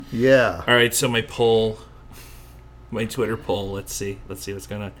Yeah. All right, so my Twitter poll, let's see what's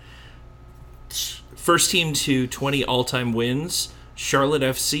going on. First team to 20 all-time wins, Charlotte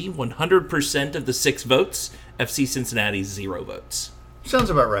FC, 100% of the 6 votes. FC Cincinnati, 0 votes. Sounds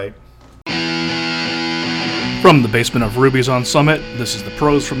about right. From the basement of Ruby's on Summit, this is The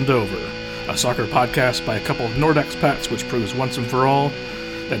Pros from Dover, a soccer podcast by a couple of Nord expats which proves once and for all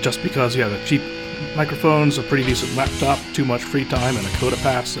that just because you have a cheap microphones, a pretty decent laptop, too much free time, and a Coda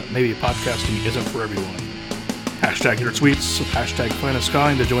pass, that maybe podcasting isn't for everyone. Hashtag your tweets, hashtag finest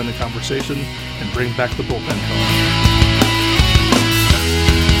kind to join the conversation and bring back the bullpen call.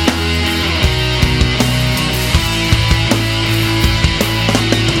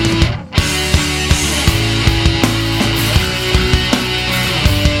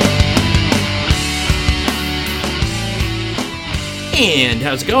 And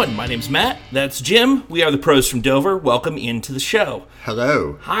how's it going? My name's Matt. That's Jim. We are the Pros from Dover. Welcome into the show.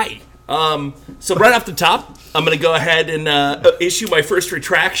 Hello. Hi. So right off the top, I'm going to go ahead and issue my first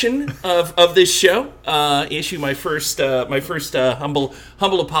retraction of this show. Issue my first humble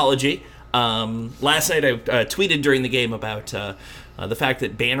apology. Last night I tweeted during the game about the fact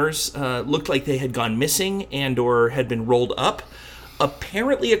that banners looked like they had gone missing and or had been rolled up.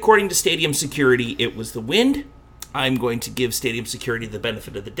 Apparently, according to stadium security, it was the wind. I'm going to give stadium security the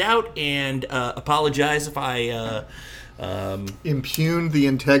benefit of the doubt and apologize if I impugned the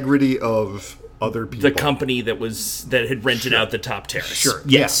integrity of other people. The company that had rented out the top terrace. Sure.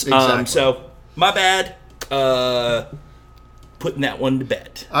 Yes. Exactly. So my bad. Putting that one to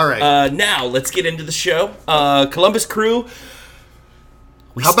bed. All right. Now let's get into the show. Columbus Crew.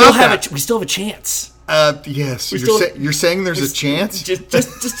 We How still about have that? We still have a chance. Yes. You're saying there's a chance? Just a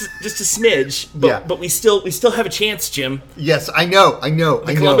smidge. But, yeah. But we still have a chance, Jim. Yes, I know.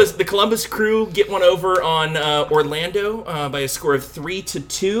 The Columbus Crew get one over on Orlando by a score of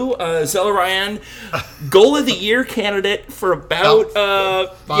 3-2. Zelarayan, goal of the year candidate for about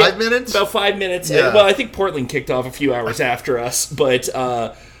 5 minutes. About 5 minutes. Yeah. Well, I think Portland kicked off a few hours after us, but.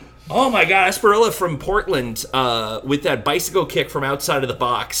 Oh my God, Asperilla from Portland with that bicycle kick from outside of the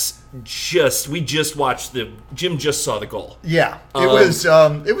box. We just watched Jim just saw the goal. Yeah, it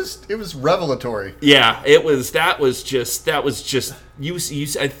was revelatory. Yeah, that was just you.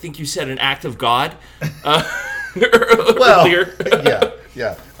 I think you said an act of God earlier.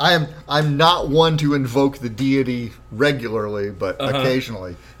 Yeah. I'm not one to invoke the deity regularly, but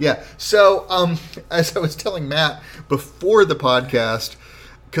occasionally. Yeah. So as I was telling Matt before the podcast.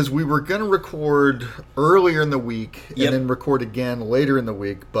 Because we were going to record earlier in the week and then record again later in the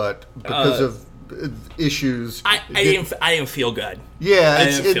week, but because of issues... I didn't feel good. Yeah,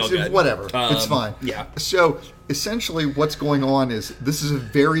 it's whatever. It's fine. Yeah. So, essentially what's going on is this is a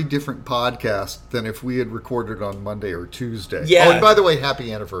very different podcast than if we had recorded on Monday or Tuesday. Yeah. Oh, and by the way,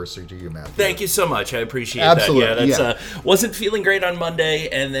 happy anniversary to you, Matt. Thank you so much. I appreciate Absolutely. that. Yeah, wasn't feeling great on Monday,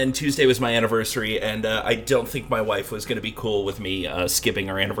 and then Tuesday was my anniversary, and I don't think my wife was going to be cool with me skipping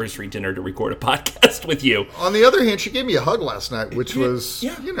our anniversary dinner to record a podcast with you. On the other hand, she gave me a hug last night, which was,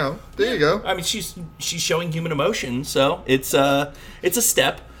 there you go. I mean, she's showing human emotion, so it's a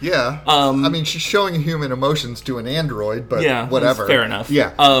step. Yeah. She's showing human emotions to an android, but whatever. Fair enough.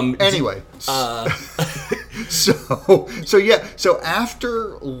 Yeah. Anyway. So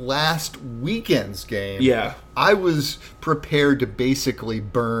after last weekend's game, I was prepared to basically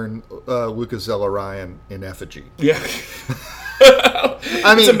burn Lucas Zelarayan in effigy. Yeah.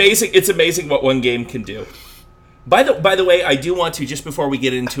 It's amazing what one game can do. By the way, I do want to, just before we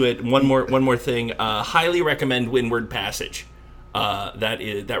get into it, one more thing. Highly recommend Windward Passage.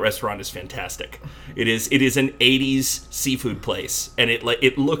 That restaurant is fantastic. It is an 80s seafood place, and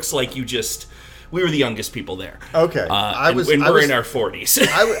it looks like we were the youngest people there. Okay, we're in our 40s.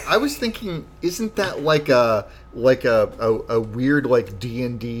 I was thinking, isn't that like a weird like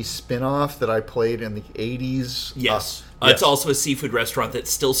D&D spin-off that I played in the 80s? Yes. It's also a seafood restaurant that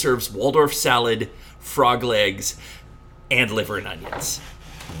still serves Waldorf salad, frog legs, and liver and onions.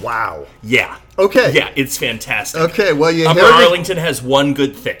 Wow. Yeah. Okay. Yeah, it's fantastic. Okay, well, Upper Arlington has one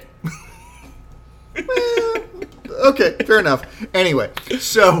good thing. Okay, fair enough. Anyway,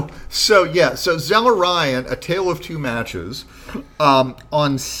 so Zelarayan, a tale of two matches.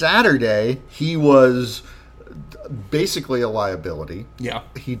 On Saturday, he was basically a liability. Yeah.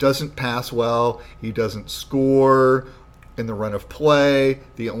 He doesn't pass well. He doesn't score in the run of play.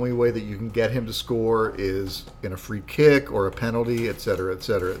 The only way that you can get him to score is in a free kick or a penalty, et cetera, et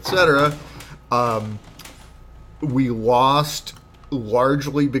cetera, et cetera. We lost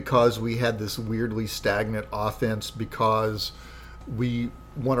largely because we had this weirdly stagnant offense because we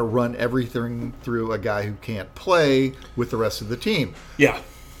want to run everything through a guy who can't play with the rest of the team. Yeah.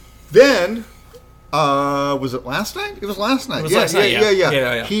 Then, was it last night? It was last night. It was last night,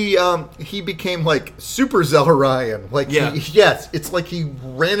 yeah. He became like Super Zelarayan. Like, it's like he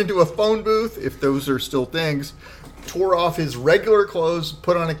ran into a phone booth, if those are still things, tore off his regular clothes,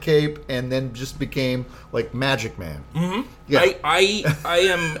 put on a cape, and then just became like Magic Man. Mm-hmm. Yeah. I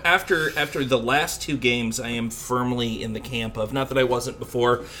am after the last two games, I am firmly in the camp of, not that I wasn't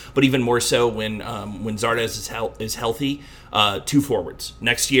before, but even more so when Zardes is healthy. Two forwards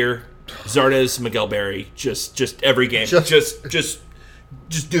next year. Zardes, Miguel Berry, just every game, just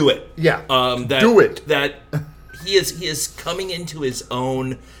do it. Yeah, do it. That he is coming into his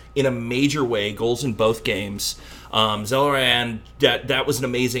own in a major way. Goals in both games. Zelarayan, that was an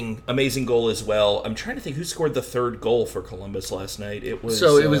amazing goal as well. I'm trying to think who scored the third goal for Columbus last night. It's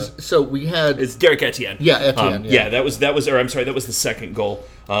Derek Etienne. Yeah, Etienne. That was the second goal.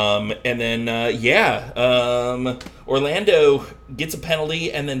 And then Orlando gets a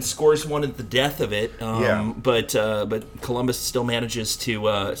penalty and then scores one at the death of it. But Columbus still manages to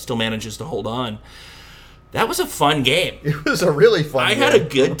hold on. That was a fun game. It was a really fun game. I had a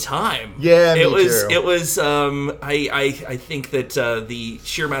good time. Yeah, me too. It was. I think that the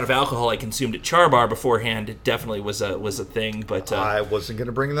sheer amount of alcohol I consumed at Char Bar beforehand, it definitely was a thing. But I wasn't going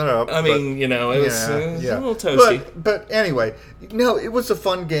to bring that up. I mean, it was a little toasty. But anyway, no, it was a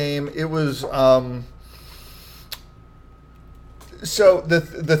fun game. It was. So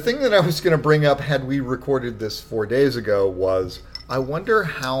the thing that I was going to bring up had we recorded this 4 days ago was, I wonder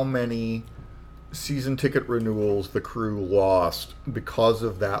how many season ticket renewals the Crew lost because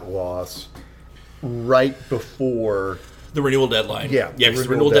of that loss right before the renewal deadline. Yeah, because the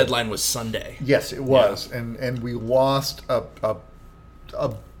renewal deadline was Sunday. Yes, it was, and we lost a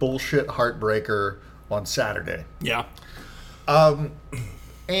bullshit heartbreaker on Saturday. Yeah,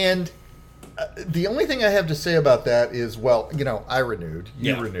 and the only thing I have to say about that is, well, I renewed.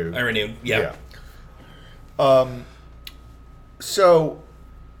 You renewed. I renewed. Yeah. So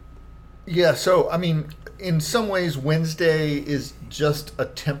I mean, in some ways, Wednesday is just a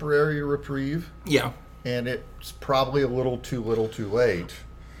temporary reprieve. Yeah, and it's probably a little too late.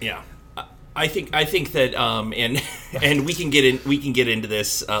 Yeah, I think that and we can get into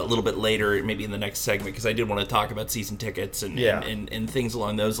this a little bit later, maybe in the next segment, because I did want to talk about season tickets and things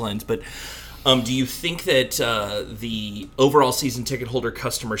along those lines. But do you think that the overall season ticket holder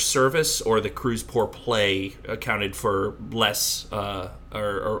customer service or the Crew's poor play accounted for less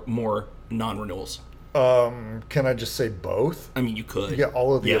or more non-renewals? Can I just say both? I mean, you could. Yeah,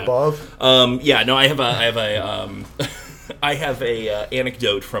 all of the above. I have a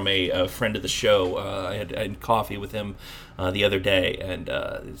anecdote from a friend of the show. I had coffee with him the other day, and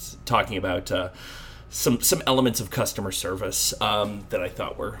he's talking about some elements of customer service that I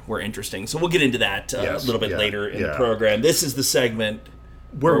thought were interesting. So we'll get into that a little bit later in the program. This is the segment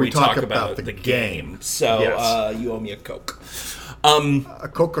where we talk about the game. So you owe me a Coke. A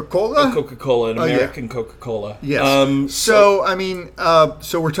Coca-Cola? A Coca-Cola, an American Coca-Cola. Yes.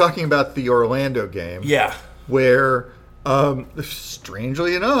 So we're talking about the Orlando game. Yeah. Where,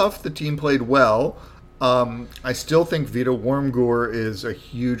 strangely enough, the team played well. I still think Vito Wormgoor is a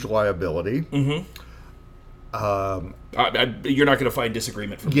huge liability. Mm-hmm. You're not going to find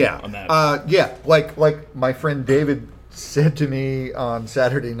disagreement from me on that. Like my friend David said to me on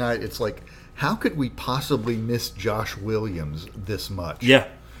Saturday night, it's like, how could we possibly miss Josh Williams this much? Yeah.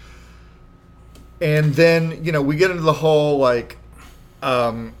 And then, we get into the whole, like,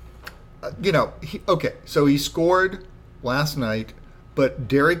 so he scored last night, but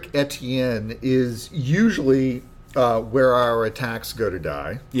Derek Etienne is usually where our attacks go to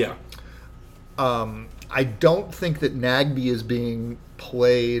die. Yeah. I don't think that Nagbe is being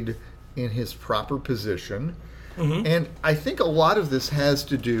played in his proper position. Mm-hmm. And I think a lot of this has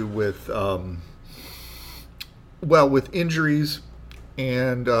to do with, with injuries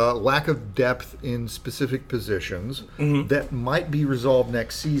and lack of depth in specific positions that might be resolved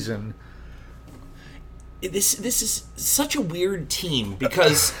next season. This is such a weird team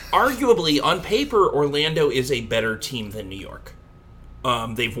because arguably on paper Orlando is a better team than New York.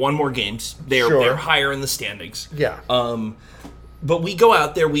 They've won more games. They're higher in the standings. Yeah. But we go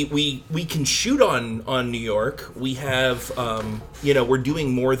out there. We can shoot on New York. We have we're doing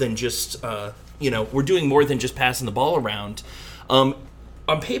more than just passing the ball around. On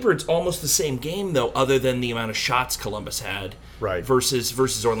paper, it's almost the same game though, other than the amount of shots Columbus had. Right.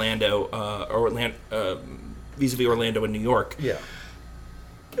 Versus Orlando, vis-a-vis Orlando and New York. Yeah.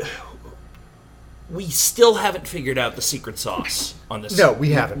 We still haven't figured out the secret sauce on this. No,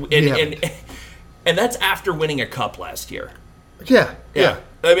 we haven't. And that's after winning a cup last year. Yeah.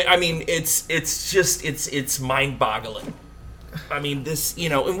 I mean, it's mind-boggling. I mean, this,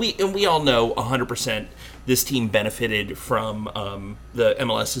 and we all know 100% this team benefited from the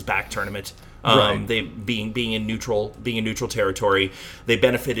MLS's back tournament. Right. They being in neutral territory. They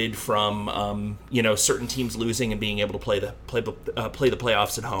benefited from certain teams losing and being able to play the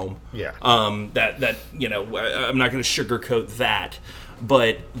playoffs at home. Yeah. I'm not going to sugarcoat that,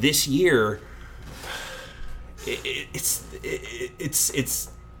 but this year, it's.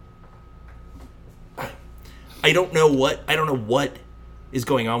 I don't know what is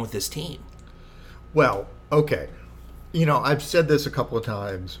going on with this team. Well, okay. I've said this a couple of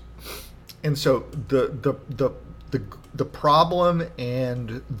times. And so the problem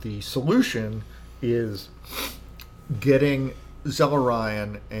and the solution is getting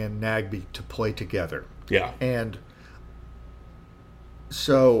Zelarayan and Nagbe to play together. Yeah. And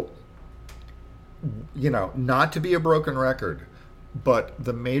so, not to be a broken record, but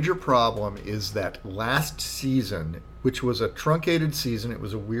the major problem is that last season, which was a truncated season, it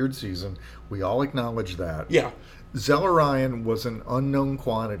was a weird season. We all acknowledge that. Yeah. Zelarayan was an unknown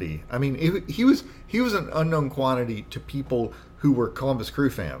quantity. I mean, he was an unknown quantity to people who were Columbus Crew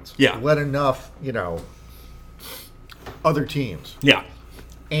fans. Yeah. Let enough, other teams. Yeah.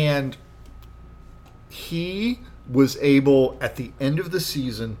 And he was able, at the end of the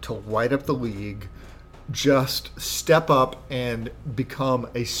season, to light up the league, just step up and become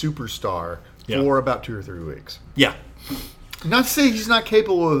a superstar for about 2 or 3 weeks. Yeah. Not to say he's not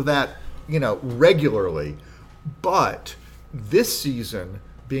capable of that, regularly. But this season,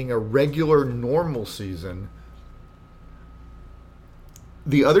 being a regular, normal season,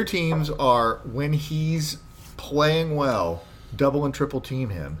 the other teams are, when he's playing well, double and triple team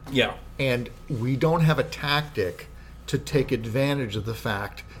him. Yeah. And we don't have a tactic to take advantage of the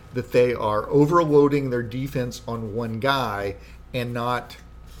fact that they are overloading their defense on one guy and not,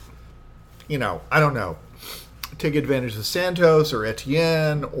 I don't know, take advantage of Santos or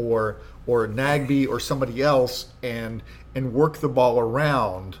Etienne or Nagbe or somebody else and work the ball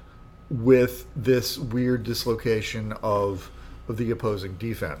around with this weird dislocation of the opposing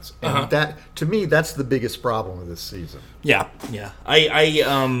defense. And that, to me, that's the biggest problem of this season. Yeah.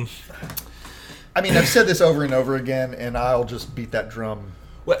 I mean, I've said this over and over again, and I'll just beat that drum.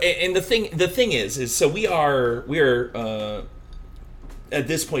 Well, and the thing is so we are at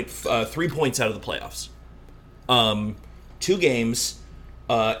this point 3 points out of the playoffs. 2 games.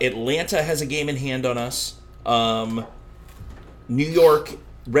 Atlanta has a game in hand on us. New York,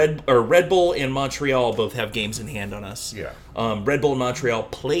 Red Bull and Montreal both have games in hand on us. Yeah. Red Bull and Montreal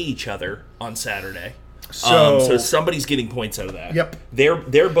play each other on Saturday. So somebody's getting points out of that. Yep.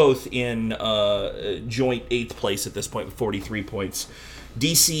 They're both in joint 8th place at this point with 43 points.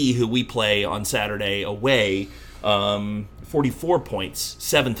 DC, who we play on Saturday away, 44 points,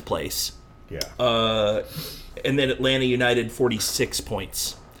 7th place. Yeah. And then Atlanta United, 46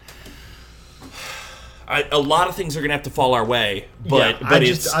 points. A lot of things are going to have to fall our way, but I'm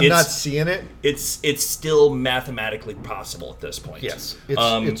not seeing it. It's still mathematically possible at this point. Yes,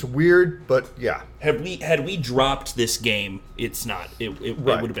 it's weird, but yeah. Had we dropped this game, it's not. It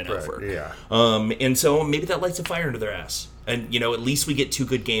would have been over. Yeah. And so maybe that lights a fire into their ass, and at least we get 2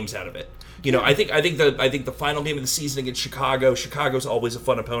 good games out of it. I think the final game of the season against Chicago. Chicago's always a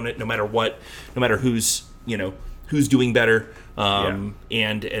fun opponent, no matter what, no matter who's doing better. And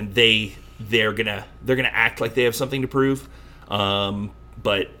they're gonna act like they have something to prove.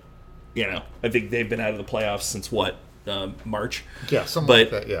 But I think they've been out of the playoffs since what? March. Yeah, something like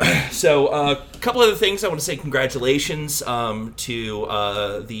that, yeah. So a couple other things. I want to say congratulations to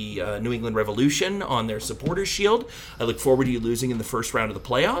the New England Revolution on their supporters shield. I look forward to you losing in the first round of the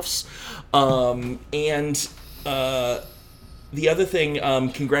playoffs. And the other thing,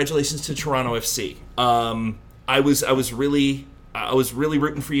 congratulations to Toronto FC. I was really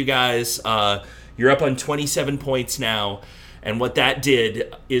rooting for you guys. You're up on 27 points now, and what that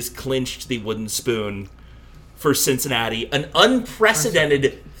did is clinched the wooden spoon for Cincinnati. An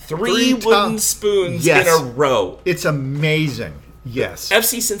unprecedented 3 wooden spoons in a row. It's amazing. Yes.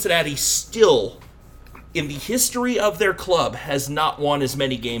 FC Cincinnati still, in the history of their club, has not won as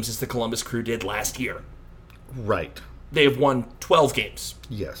many games as the Columbus Crew did last year. Right. They have won 12 games.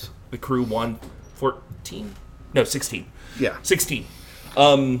 Yes. The Crew won 14? No, 16. Yeah. 16.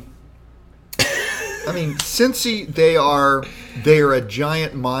 I mean, Cincy, they are a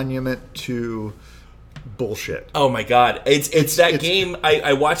giant monument to bullshit. Oh my God! It's that game.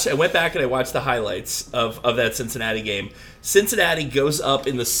 I watched. I went back and I watched the highlights of that Cincinnati game. Cincinnati goes up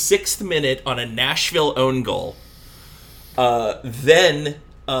in the 6th minute on a Nashville own goal. Then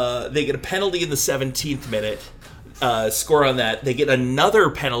they get a penalty in the 17th minute. score on that. They get another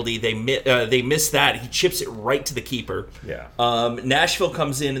penalty. They miss that. He chips it right to the keeper. Yeah. Nashville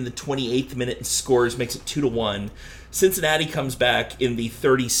comes in the 28th minute and scores, makes it 2-1. Cincinnati comes back in the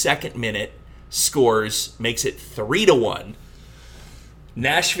 32nd minute, scores, makes it 3-1.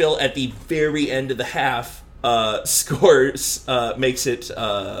 Nashville at the very end of the half scores, makes it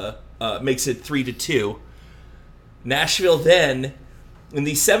 3-2. Nashville then in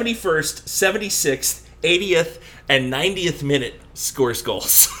the 71st, 76th, 80th, and 90th minute scores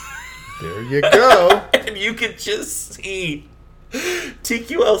goals. There you go. And you could just see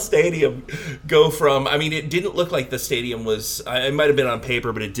TQL Stadium go from, I mean, it didn't look like the stadium was, it might have been on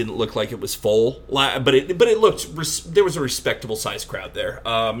paper, but it didn't look like it was full. But it looked, there was a respectable size crowd there.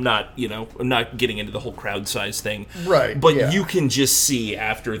 I'm not getting into the whole crowd size thing. Right. But you can just see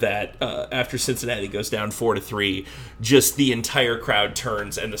after that, after Cincinnati goes down 4-3, just the entire crowd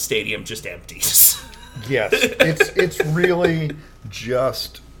turns and the stadium just empties. Yes. It's really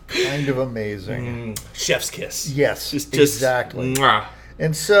just kind of amazing. Chef's kiss. Yes, just exactly. Mwah.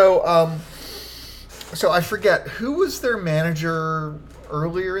 And so, so I forget, who was their manager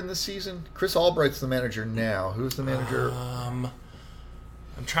earlier in the season? Chris Albright's the manager now. Who's the manager? I'm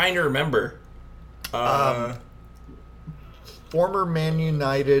trying to remember. Former Man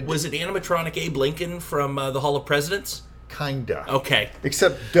United. Was it animatronic Abe Lincoln from the Hall of Presidents? Kinda. Okay.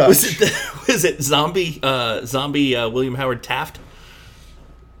 Except Dutch. Was it zombie William Howard Taft?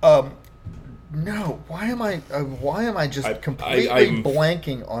 No. Why am I just completely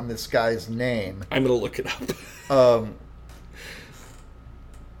blanking on this guy's name? I'm gonna look it up.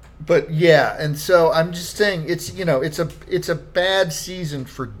 But yeah, and so I'm just saying it's a bad season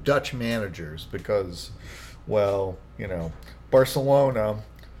for Dutch managers because, well, Barcelona,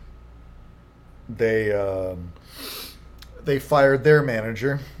 they fired their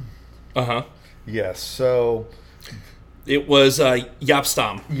manager. Yes, so it was Jaap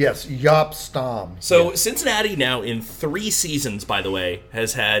Stam. Yes, Jaap Stam. So yes. Cincinnati now in 3 seasons, by the way,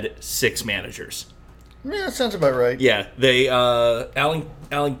 has had 6 managers. Yeah, that sounds about right. Yeah, they Alan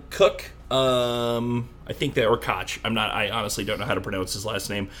Cook, I think or Koch. I honestly don't know how to pronounce his last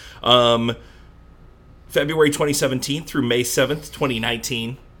name. February 2017 through May 7th,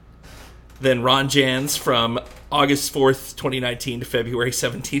 2019. Then Ron Jans from August 4th, 2019 to February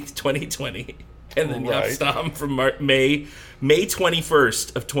 17th, 2020. And then Jaap Stam from May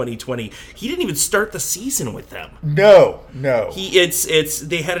 21st of 2020. He didn't even start the season with them. No.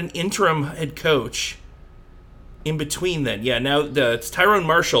 They had an interim head coach in between then. Yeah, now it's Tyrone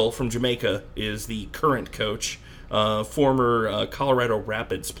Marshall from Jamaica is the current coach. Former Colorado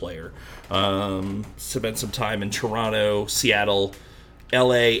Rapids player. Spent some time in Toronto, Seattle,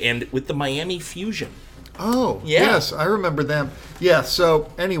 LA, and with the Miami Fusion. Oh, yeah. Yes, I remember them. Yeah,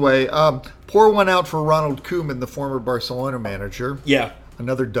 so anyway, pour one out for Ronald Koeman, the former Barcelona manager. Yeah.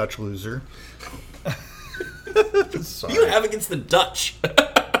 Another Dutch loser. Sorry. You have against the Dutch.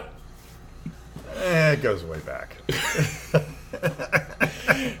 It goes way back.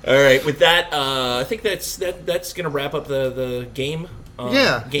 All right, with that, I think that's going to wrap up the game. Game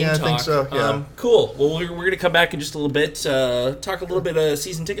talk. I think so. Yeah. Cool. Well, we're going to come back in just a little bit. Talk a little bit of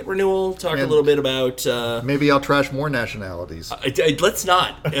season ticket renewal. Talk a little bit about. Maybe I'll trash more nationalities. Let's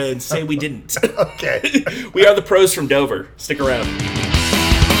not and say we didn't. Okay. We are the pros from Dover. Stick around.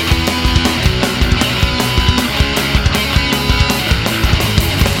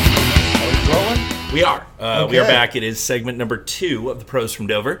 We are. We are back. It is segment number 2 of the Pros from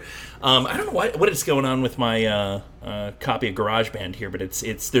Dover. I don't know what is going on with my copy of GarageBand here, but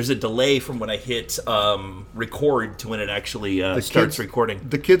there's a delay from when I hit record to when it actually starts recording.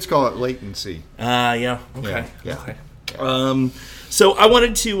 The kids call it latency. Yeah. Okay. Yeah. Okay. So I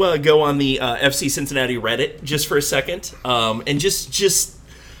wanted to go on the FC Cincinnati Reddit just for a second, and just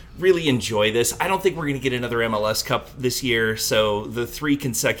really enjoy this. I don't think we're going to get another MLS Cup this year, so the 3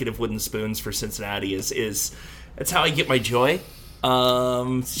 consecutive wooden spoons for Cincinnati is that's how I get my joy.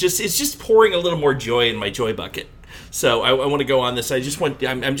 It's just pouring a little more joy in my joy bucket. So I want to go on this. I'm just going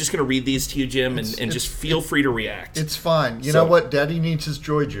to read these to you, Jim, and just feel free to react. It's fine. You know what? Daddy needs his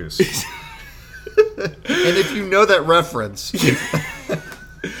joy juice. And if you know that reference.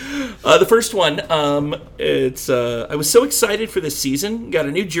 The first one, it's I was so excited for this season, got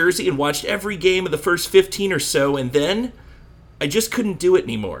a new jersey and watched every game of the first 15 or so, and then I just couldn't do it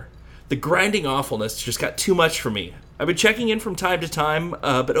anymore. The grinding awfulness just got too much for me. I've been checking in from time to time,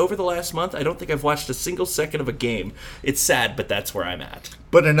 but over the last month, I don't think I've watched a single second of a game. It's sad, but that's where I'm at.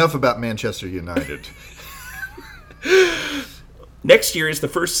 But enough about Manchester United. Next year is the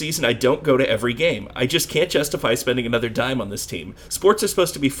first season I don't go to every game. I just can't justify spending another dime on this team. Sports are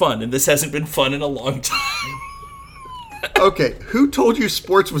supposed to be fun, and this hasn't been fun in a long time. Okay, who told you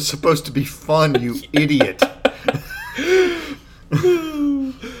sports was supposed to be fun, you idiot?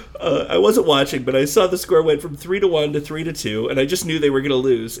 I wasn't watching, but I saw the score went from 3-1 to 3-2, and I just knew they were going to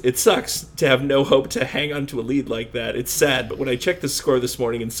lose. It sucks to have no hope to hang on to a lead like that. It's sad, but when I checked the score this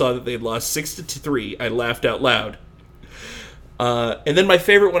morning and saw that they had lost 6-3, I laughed out loud. And then my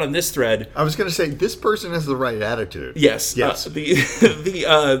favorite one on this thread. I was going to say, this person has the right attitude. Yes.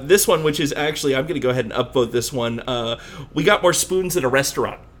 This one, which is actually, I'm going to go ahead and upvote this one. We got more spoons at a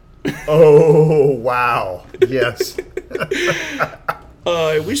restaurant. Oh, wow. Yes.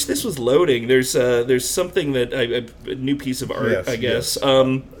 I wish this was loading. There's something that a new piece of art, Yes, I guess.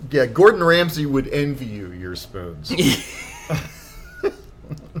 yes. Yeah, Gordon Ramsay would envy you your spoons.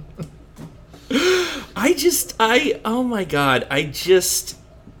 Oh my God, I just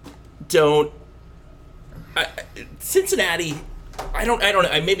don't. Cincinnati, I don't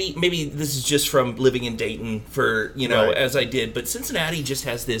know. Maybe this is just from living in Dayton for, Right. as I did, but Cincinnati just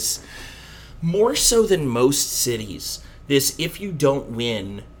has this, more so than most cities, this if you don't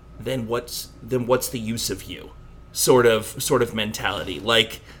win, then what's the use of you? Sort of mentality.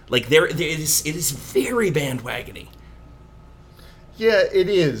 Like it is very bandwagony. Yeah, it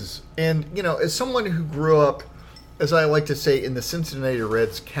is. And, as someone who grew up, as I like to say, in the Cincinnati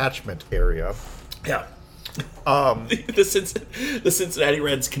Reds catchment area. Yeah. The Cincinnati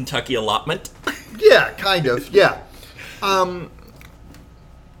Reds Kentucky allotment. Yeah, kind of. Yeah. I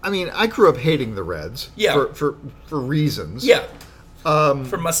grew up hating the Reds. Yeah. For reasons. Yeah.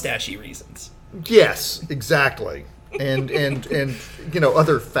 For mustachy reasons. Yes, exactly. And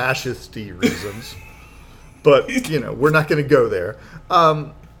other fascisty reasons. But, we're not going to go there.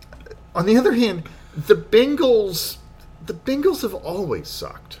 On the other hand, the Bengals have always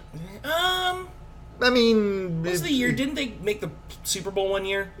sucked. What was the year? Didn't they make the Super Bowl one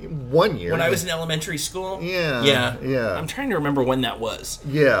year? 1 year. When I was in elementary school? Yeah. I'm trying to remember when that was.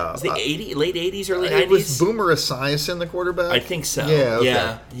 Yeah. Was it late 80s, early 90s? It was Boomer Esiason, the quarterback? I think so. Yeah,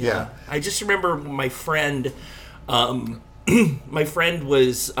 okay. Yeah. I just remember my friend was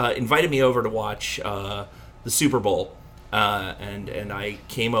invited me over to watch the Super Bowl. And I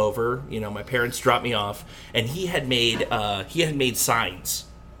came over, my parents dropped me off, and he had made signs.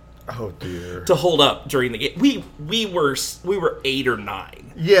 Oh dear. To hold up during the game. We were 8 or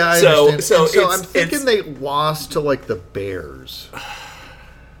 9. Yeah, I understand. So I'm thinking they lost to the Bears.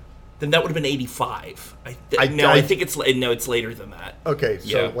 Then that would have been 85. I think it's later than that. Okay,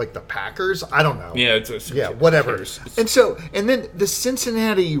 so the Packers? I don't know. Yeah, whatever. And then the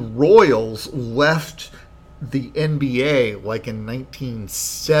Cincinnati Royals left the NBA in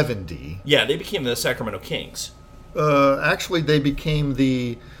 1970. Yeah, they became the Sacramento Kings. Actually, they became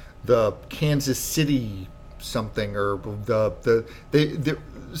the Kansas City something, or the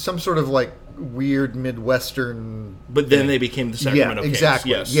some sort of weird Midwestern. But then they became the Sacramento Kings.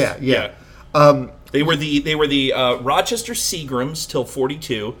 Exactly. Yes. Yeah. They were the Rochester Seagrams till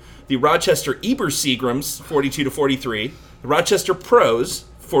 42, the Rochester Eber Seagrams 42 to 43, the Rochester Pros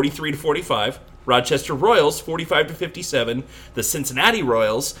 43 to 45, Rochester Royals 45 to 57, the Cincinnati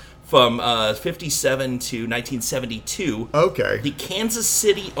Royals from 57 to 1972. Okay. The Kansas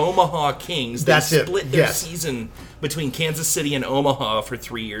City Omaha Kings. That's they split it. their Yes. season between Kansas City and Omaha for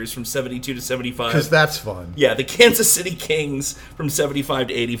 3 years, from 72 to 75. Because that's fun. Yeah, the Kansas City Kings from 75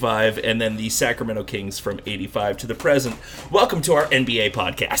 to 85, and then the Sacramento Kings from 85 to the present. Welcome to our NBA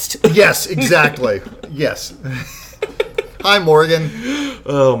podcast. Yes, exactly. Yes. Hi, Morgan.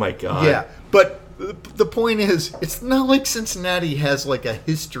 Oh, my God. Yeah, but the point is, it's not like Cincinnati has a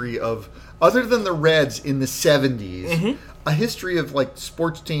history of, other than the Reds in the 70s, a history of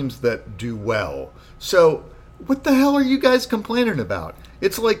sports teams that do well. So what the hell are you guys complaining about?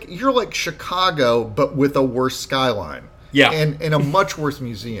 It's you're like Chicago, but with a worse skyline. Yeah. And a much worse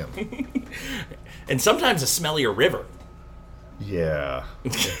museum. And sometimes a smellier river. Yeah.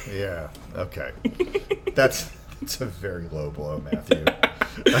 Yeah. Okay. That's a very low blow, Matthew.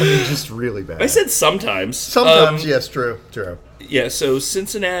 Just really bad. I said sometimes. Sometimes, yes, true. Yeah, so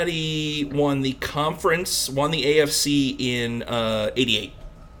Cincinnati won the AFC in 88.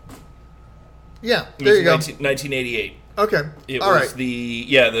 Yeah, there you go. 1988. Okay, It all was right.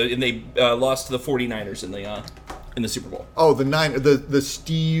 and they lost to the 49ers in the Super Bowl. Oh, the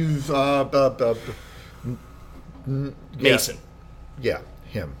Steve Mason. Yeah,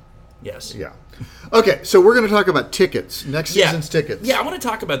 him. Yes. Yeah. Okay, so we're going to talk about tickets. Next season's tickets. Yeah, I want to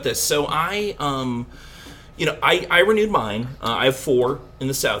talk about this. So I renewed mine. I have 4 in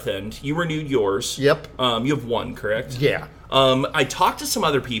the South End. You renewed yours. Yep. You have 1, correct? Yeah. I talked to some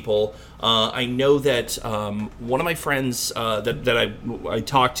other people. I know that one of my friends that I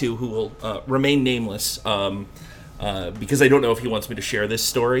talked to, who will remain nameless, because I don't know if he wants me to share this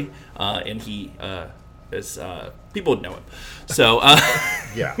story, and he is people would know him. So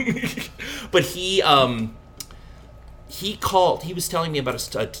Yeah. but he called. He was telling me about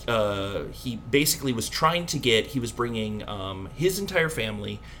he basically was trying to get. He was bringing his entire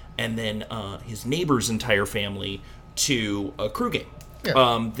family and then his neighbor's entire family to a crew game.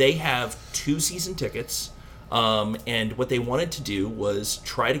 Yeah. They have 2 season tickets, and what they wanted to do was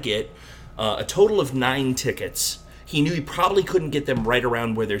try to get a total of 9 tickets. He knew he probably couldn't get them right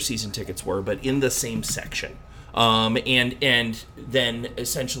around where their season tickets were, but in the same section. And then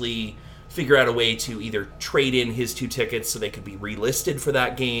essentially figure out a way to either trade in his 2 tickets so they could be relisted for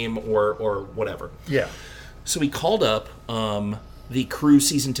that game or whatever. Yeah. So he called up the crew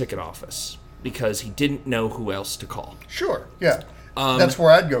season ticket office because he didn't know who else to call. Sure. Yeah. That's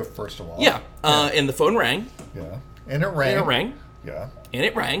where I'd go first of all. Yeah. And the phone rang. Yeah. And it rang. Yeah. And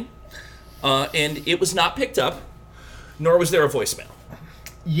it rang. And it was not picked up, nor was there a voicemail.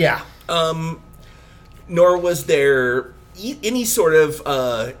 Yeah. Nor was there any sort of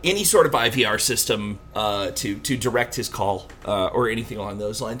IVR system to direct his call or anything along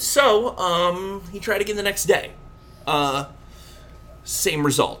those lines. So he tried again the next day. Same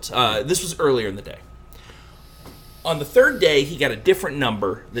result. This was earlier in the day. On the 3rd day, he got a different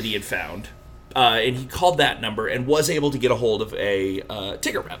number that he had found, and he called that number and was able to get a hold of a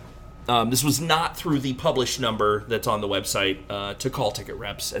ticket rep. This was not through the published number that's on the website to call ticket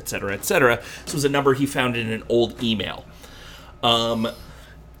reps, et cetera, et cetera. This was a number he found in an old email.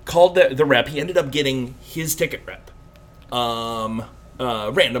 Called the rep. He ended up getting his ticket rep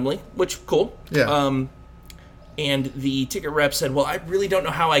randomly, which, cool. Yeah. And the ticket rep said, well, I really don't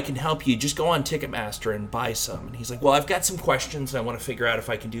know how I can help you. Just go on Ticketmaster and buy some. And he's like, well, I've got some questions, and I want to figure out if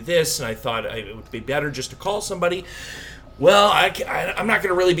I can do this, and I thought it would be better just to call somebody. Well, I'm not going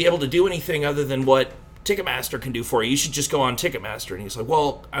to really be able to do anything other than what Ticketmaster can do for you. You should just go on Ticketmaster. And he's like,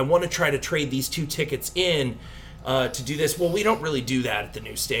 well, I want to try to trade these 2 tickets in to do this. Well, we don't really do that at the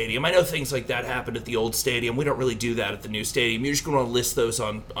new stadium. I know things like that happened at the old stadium. We don't really do that at the new stadium. You're just going to list those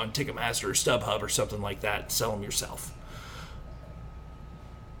on Ticketmaster or StubHub or something like that and sell them yourself.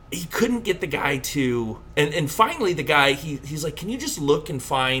 He couldn't get the guy to... And finally, the guy, he's like, can you just look and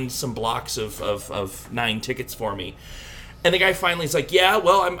find some blocks of 9 tickets for me? And the guy finally is like, yeah,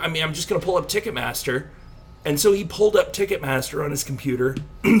 well, I'm just going to pull up Ticketmaster. And so he pulled up Ticketmaster on his computer.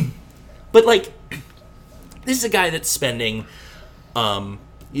 But, like... This is a guy that's spending,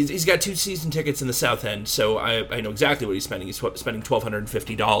 he's got 2 season tickets in the South End, so I know exactly what he's spending. He's spending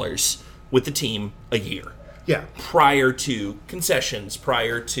 $1,250 with the team a year. Yeah. Prior to concessions,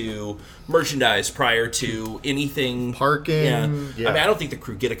 prior to merchandise, prior to anything. Parking. Yeah. Yeah. I mean, I don't think the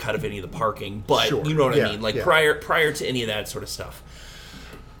crew get a cut of any of the parking, but Sure. you know what Yeah, I mean? Like, yeah. prior to any of that sort of stuff.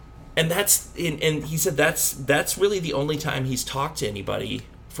 And and he said that's really the only time he's talked to anybody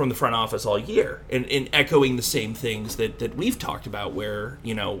from the front office all year, and echoing the same things that we've talked about, where,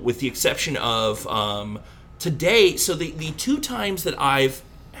 you know, with the exception of today, so the 2 times that I've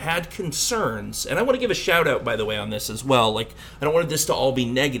had concerns, and I want to give a shout out, by the way, on this as well, like, I don't want this to all be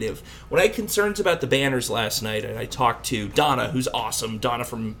negative. When I had concerns about the banners last night, and I talked to Donna, who's awesome, Donna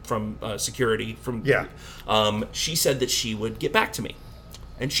from security, she said that she would get back to me,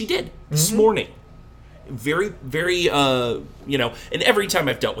 and she did this morning. Very, very, you know, and every time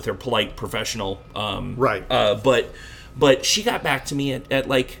I've dealt with her, polite, professional. Right. But she got back to me at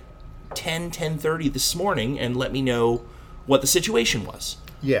like 10:30 this morning and let me know what the situation was.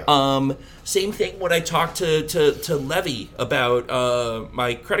 Yeah. Same thing when I talked to Levy about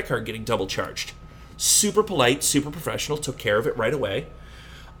my credit card getting double charged. Super polite, super professional, took care of it right away.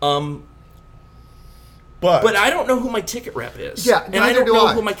 But I don't know who my ticket rep is. Yeah, and I neither don't do know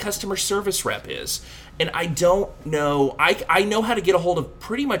I. who my customer service rep is. And I don't know. I know how to get a hold of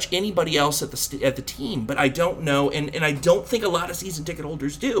pretty much anybody else at the team, but I don't know, and I don't think a lot of season ticket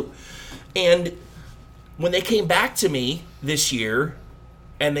holders do. And when they came back to me this year,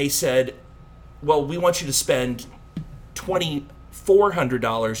 and they said, "Well, we want you to spend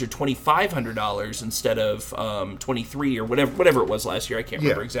 $2,400 or $2,500 instead of $23 or whatever it was last year. I can't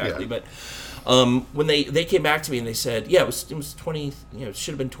remember exactly, but." When they came back to me and they said, yeah, it was 20, you know, it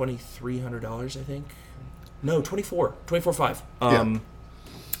should have been $2,300, I think. No, 24.5.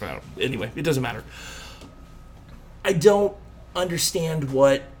 Anyway, it doesn't matter. I don't understand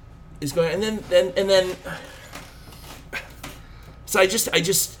what is going on. And then so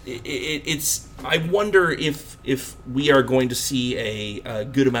I wonder if we are going to see a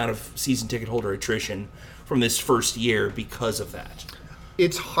good amount of season ticket holder attrition from this first year because of that.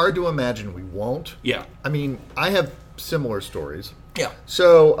 It's hard to imagine we won't. Yeah. I mean, I have similar stories. Yeah.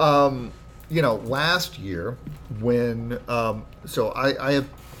 So, last year when so I have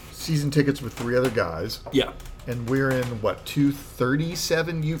season tickets with 3 other guys. Yeah. And we're in what,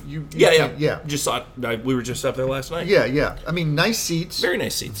 237? Yeah. Just saw it. We were just up there last night. Yeah. I mean, nice seats. Very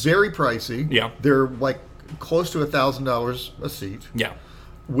nice seats. Very pricey. Yeah. They're like close to $1,000 a seat. Yeah.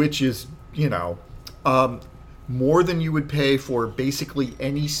 Which is, more than you would pay for basically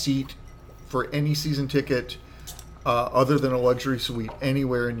any seat for any season ticket other than a luxury suite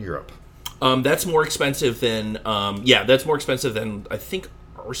anywhere in Europe. That's more expensive than that's more expensive than I think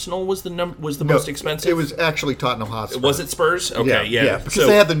Arsenal was the most expensive. It was actually Tottenham Hotspur. Was it Spurs? Okay, yeah. Because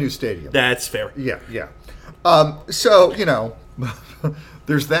they had the new stadium. That's fair. Yeah. So,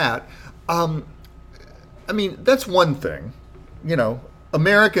 there's that. I mean, that's one thing.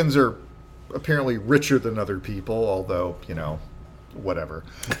 Americans are apparently richer than other people, although, whatever.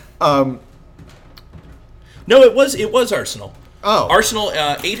 No, it was Arsenal. Oh. Arsenal,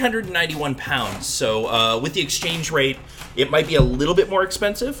 £891. So with the exchange rate, it might be a little bit more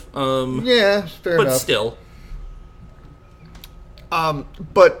expensive. Fair enough. But still.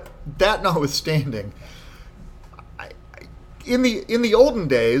 But that notwithstanding, in the olden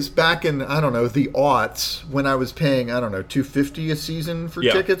days, back in, I don't know, the aughts, when I was paying, I don't know, $250 a season for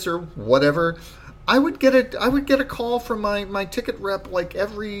tickets or whatever, I would get a call from my ticket rep like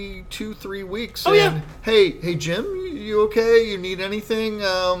every 2-3 weeks saying, hey Jim, you okay? You need anything?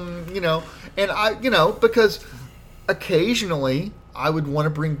 And I, because occasionally I would want to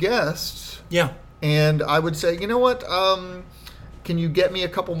bring guests. Yeah. And I would say, you know what? Can you get me a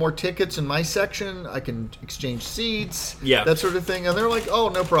couple more tickets in my section? I can exchange seats. Yeah. That sort of thing. And they're like, oh,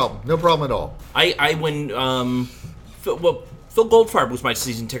 no problem at all. Phil Goldfarb was my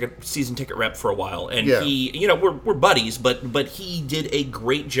season ticket rep for a while, and he, we're buddies, but he did a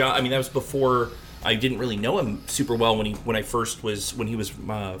great job. I mean, that was before I didn't really know him super well when he was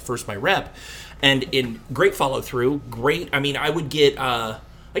first my rep, and in great follow through, great. I mean, I get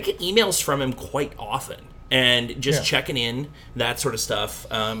emails from him quite often. And just checking in, that sort of stuff.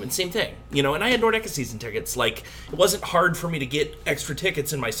 And same thing, and I had Nordica season tickets. Like, it wasn't hard for me to get extra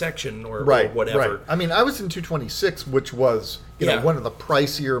tickets in my section or whatever. Right. I mean, I was in 226, which was, one of the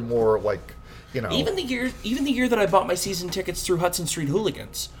pricier, more like, Even the year that I bought my season tickets through Hudson Street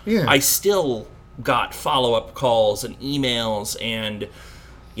Hooligans, I still got follow-up calls and emails and...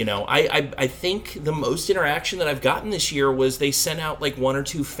 I think the most interaction that I've gotten this year was they sent out like 1 or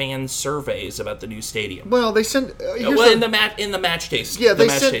 2 fan surveys about the new stadium. Well, they sent in the match day. Yeah, they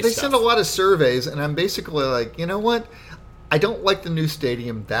sent a lot of surveys, and I'm basically like, you know what? I don't like the new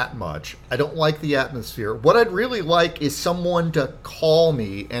stadium that much. I don't like the atmosphere. What I'd really like is someone to call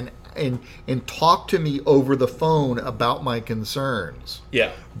me and talk to me over the phone about my concerns.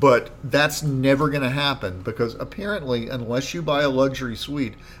 Yeah. But that's never going to happen because apparently, unless you buy a luxury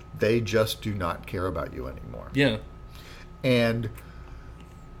suite, they just do not care about you anymore. Yeah. And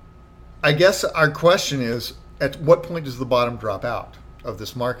I guess our question is, at what point does the bottom drop out of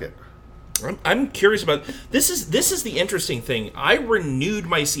this market? I'm curious about this. Is the interesting thing. I renewed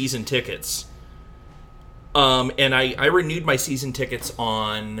my season tickets. And I renewed my season tickets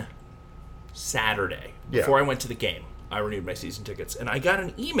on Saturday before I went to the game. I renewed my season tickets, and I got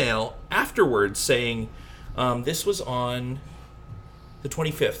an email afterwards saying this was on the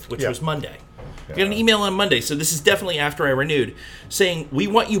 25th, which was Monday. I got an email on Monday, so this is definitely after I renewed, saying we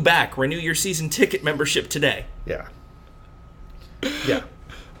want you back. Renew your season ticket membership today. Yeah.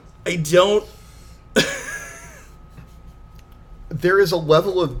 I don't. There is a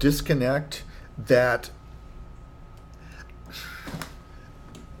level of disconnect that.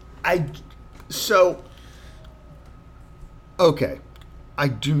 Okay. I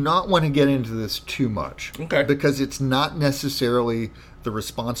do not want to get into this too much. Okay. Because it's not necessarily the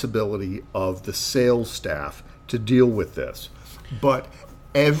responsibility of the sales staff to deal with this. But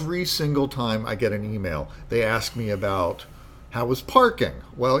every single time I get an email, they ask me about how was parking.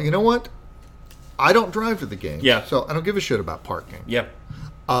 Well, you know what? I don't drive to the game. Yeah. So I don't give a shit about parking. Yeah.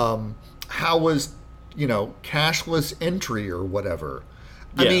 How was, cashless entry or whatever.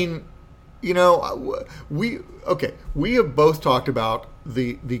 Yeah. I mean, we have both talked about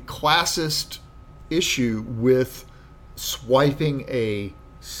the classist issue with swiping a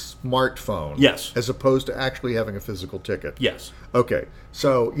smartphone. Yes. As opposed to actually having a physical ticket. Yes. Okay.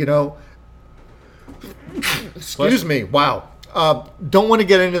 So, excuse me. Wow. Don't want to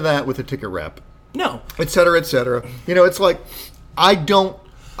get into that with a ticket rep. No. Et cetera, et cetera. It's like, I don't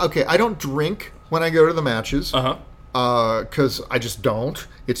drink when I go to the matches. Uh-huh. Because I just don't.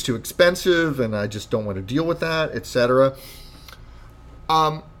 It's too expensive, and I just don't want to deal with that, etc.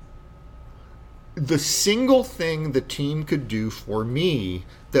 the single thing the team could do for me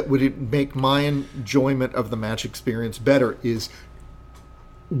that would make my enjoyment of the match experience better is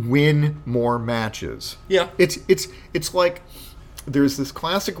win more matches. Yeah. It's like there's this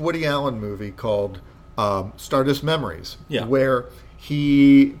classic Woody Allen movie called Stardust Memories, where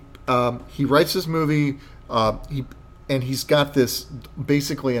he writes this movie, and he's got this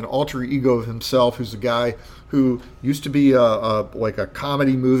basically an alter ego of himself, who's a guy who used to be like a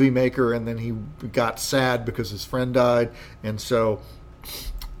comedy movie maker, and then he got sad because his friend died, and so,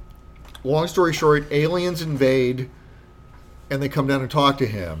 long story short, aliens invade, and they come down and talk to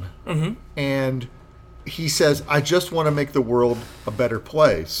him, and he says, "I just want to make the world a better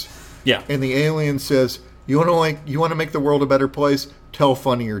place." Yeah. And the alien says, "You want to make the world a better place? Tell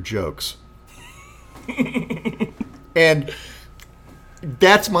funnier jokes." And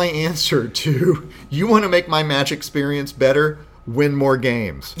that's my answer to, you want to make my match experience better? Win more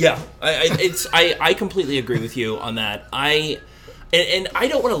games. Yeah, I completely agree with you on that. And I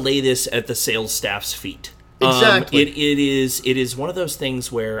don't want to lay this at the sales staff's feet. Exactly. It is one of those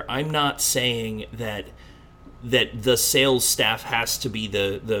things where I'm not saying that the sales staff has to be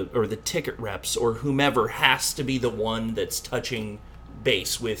the ticket reps or whomever has to be the one that's touching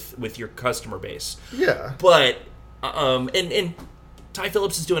base with your customer base. Yeah. But and Ty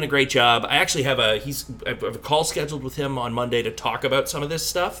Phillips is doing a great job. I actually have I have a call scheduled with him on Monday to talk about some of this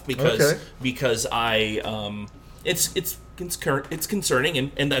stuff because it's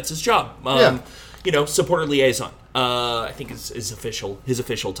concerning and that's his job. Supporter liaison. I think is his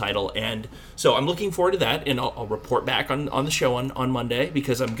official title, and so I'm looking forward to that, and I'll report back on the show on Monday,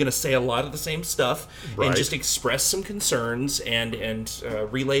 because I'm going to say a lot of the same stuff and just express some concerns and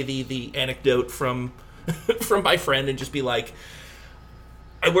relay the anecdote from from my friend, and just be like,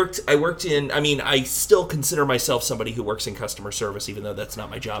 I still consider myself somebody who works in customer service, even though that's not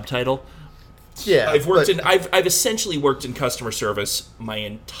my job title. Yeah, I've essentially worked in customer service my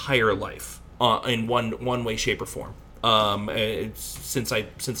entire life. In one way, shape, or form, since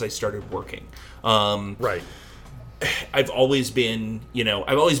I started working, right. I've always been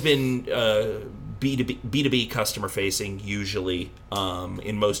B2B customer facing, usually,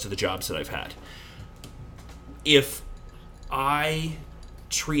 in most of the jobs that I've had. If I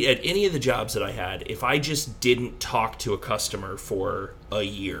treat at any of the jobs that I had, if I just didn't talk to a customer for a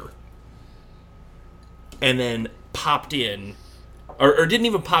year, and then popped in. Or didn't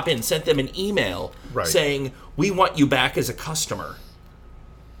even pop in, sent them an email saying, "We want you back as a customer."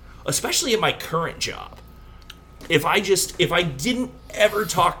 Especially at my current job. If I didn't ever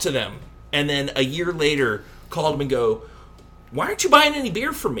talk to them, and then a year later called them and go, "Why aren't you buying any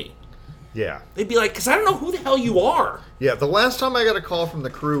beer from me?" Yeah. They'd be like, "Because I don't know who the hell you are." Yeah, the last time I got a call from the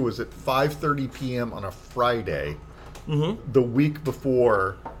crew was at 5:30 p.m. on a Friday, the week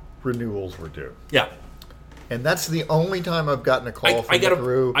before renewals were due. Yeah. And that's the only time I've gotten a call from the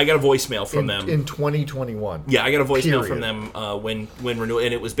crew. I got a voicemail from them in 2021. Yeah, I got a voicemail from them when renewal,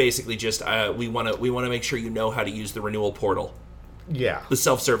 and it was basically just we want to make sure you know how to use the renewal portal. Yeah, the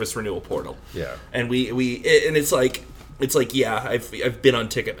self-service renewal portal. Yeah, and it's like I've been on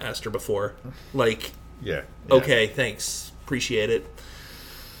Ticketmaster before. Like, yeah. Okay, thanks, appreciate it.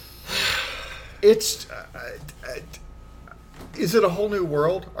 It's. Is it a whole new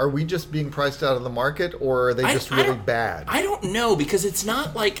world? Are we just being priced out of the market, or are they just really bad? I don't know, because it's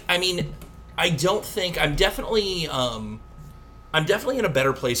not like, I don't think I'm definitely in a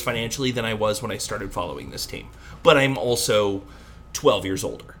better place financially than I was when I started following this team. But I'm also 12 years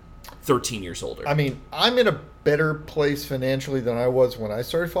older, 13 years older. I'm in a better place financially than I was when I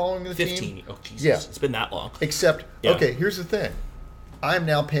started following the 15. team. Oh, Jesus. Yeah. It's been that long. Except, okay, here's the thing. I'm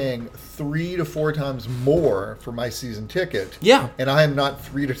now paying 3 to 4 times more for my season ticket. Yeah. And I am not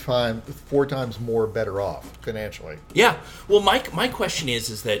 3 to 4 times more better off financially. Yeah. Well, my question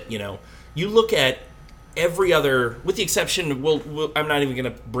is that, you look at every other, with the exception, I'm not even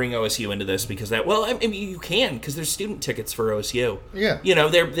going to bring OSU into this because you can, because there's student tickets for OSU. Yeah.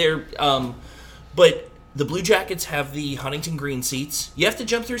 But the Blue Jackets have the Huntington Green seats. You have to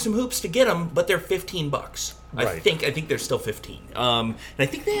jump through some hoops to get them, but they're $15. Right. I think they're still 15. And I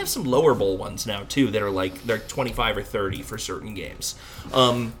think they have some lower bowl ones now too that are they're 25 or 30 for certain games.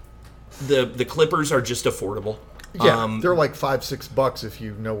 The Clippers are just affordable. Yeah, they're like $5-6 if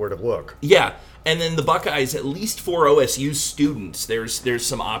you know where to look. Yeah. And then the Buckeyes, at least for OSU students, there's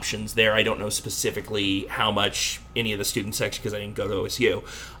some options there. I don't know specifically how much any of the student section because I didn't go to OSU.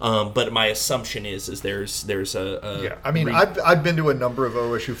 But my assumption is there's a yeah. I mean, I've been to a number of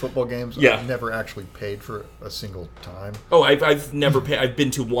OSU football games. Yeah. I've never actually paid for a single time. Oh, I've never paid. I've been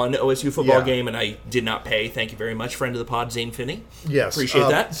to one OSU football game and I did not pay. Thank you very much, friend of the pod, Zane Finney. Yes, appreciate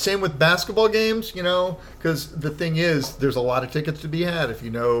that. Same with basketball games, because the thing is, there's a lot of tickets to be had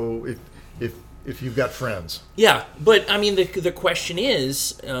if you've got friends. Yeah, but I mean, the question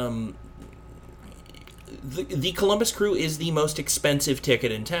is, the Columbus Crew is the most expensive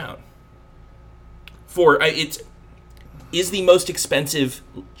ticket in town. Is the most expensive,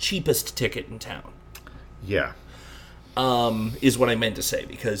 cheapest ticket in town. Yeah. Is what I meant to say,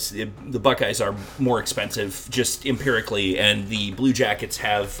 because the Buckeyes are more expensive just empirically, and the Blue Jackets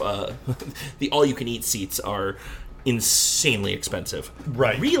have the all-you-can-eat seats are insanely expensive.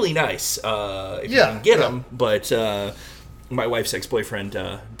 Right. Really nice if you can get them, but my wife's ex-boyfriend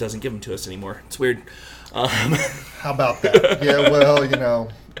doesn't give them to us anymore. It's weird. How about that? Yeah, well,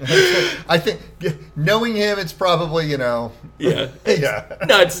 I think knowing him, it's probably, Yeah. yeah.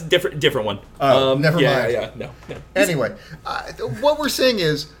 No, it's a different one. Never mind. Yeah, no. Anyway, what we're saying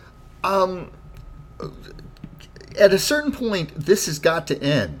is, at a certain point, this has got to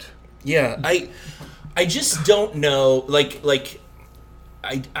end. Yeah, I just don't know,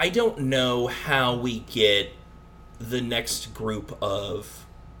 I don't know how we get the next group of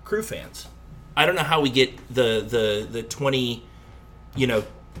Crew fans. I don't know how we get the 20 to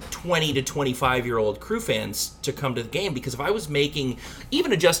 25-year-old Crew fans to come to the game, because if I was making,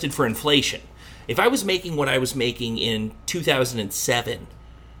 even adjusted for inflation, if I was making what I was making in 2007,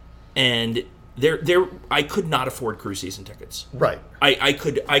 and I could not afford Crew season tickets. Right. I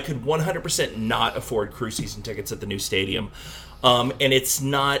could 100% not afford Crew season tickets at the new stadium, and it's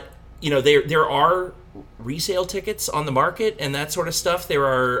not. There are resale tickets on the market and that sort of stuff. There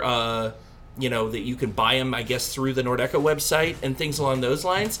are that you can buy them, I guess, through the Nordeco website and things along those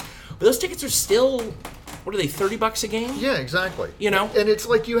lines. But those tickets are still, what are they, $30 a game? Yeah, exactly. And it's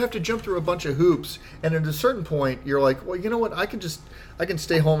like you have to jump through a bunch of hoops, and at a certain point, you're like, well, you know what? I can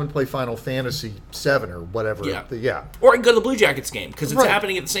stay home and play Final Fantasy VII or whatever. Yeah. Or I can go to the Blue Jackets game because it's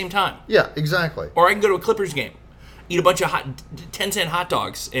happening at the same time. Yeah, exactly. Or I can go to a Clippers game, eat a bunch of 10-cent hot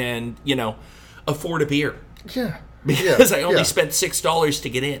dogs, and afford a beer. Yeah. Because I only spent $6 to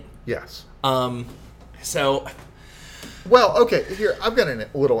get in. Yes. So. Well, okay. Here, I've got a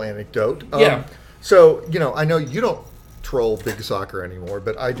little anecdote. Yeah. So, I know you don't troll big soccer anymore,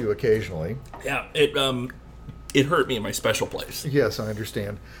 but I do occasionally. Yeah. It hurt me in my special place. Yes, I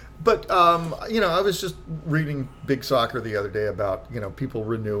understand. But, I was just reading Big Soccer the other day about, people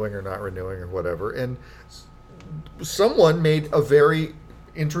renewing or not renewing or whatever. And someone made a very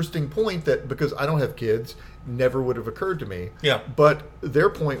interesting point that, because I don't have kids, never would have occurred to me. Yeah. But their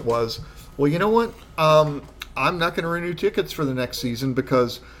point was, well, you know what? I'm not going to renew tickets for the next season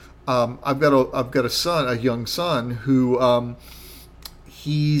because I've got a young son who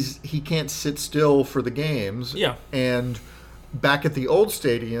he can't sit still for the games. Yeah. And back at the old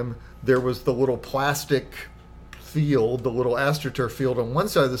stadium, there was the little plastic field, the little AstroTurf field on one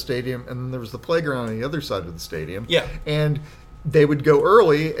side of the stadium, and then there was the playground on the other side of the stadium. Yeah. And they would go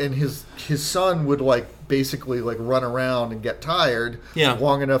early, and his son would basically run around and get tired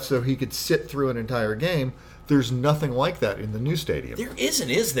long enough so he could sit through an entire game. There's nothing like that in the new stadium. There isn't,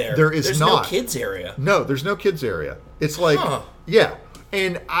 is there? There's not. No kids area. No, there's no kids area. It's yeah.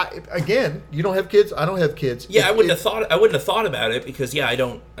 And you don't have kids. I don't have kids. Yeah, I wouldn't have thought about it because I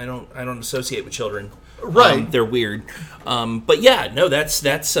don't associate with children. Right. They're weird. But yeah, no, that's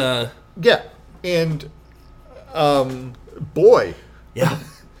yeah. And boy. Yeah.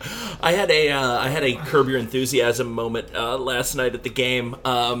 I had a Curb Your Enthusiasm moment last night at the game.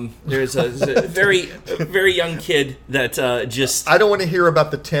 There's a very young kid that just. I don't want to hear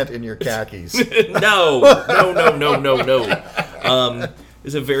about the tent in your khakis. No.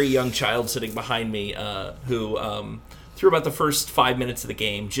 There's a very young child sitting behind me who, through about the first 5 minutes of the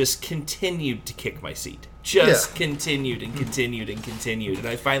game, just continued to kick my seat. Continued. And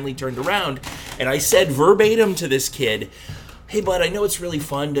I finally turned around and I said verbatim to this kid, hey, bud, I know it's really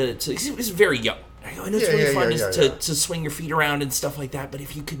fun to he's very young. I know it's really fun to swing your feet around and stuff like that. But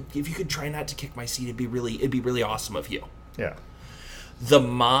if you could try not to kick my seat, it'd be really awesome of you. Yeah. The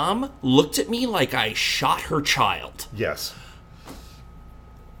mom looked at me like I shot her child. Yes.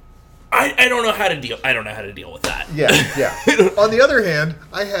 I don't know how to deal. I don't know how to deal with that. Yeah. On the other hand,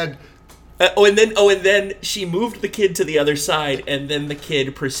 I had and then she moved the kid to the other side, and then the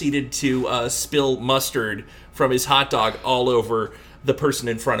kid proceeded to spill mustard from his hot dog all over the person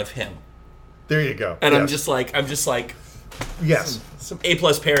in front of him. There you go. And I'm just like, yes, some A+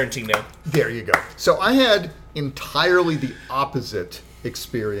 parenting there. There you go. So I had entirely the opposite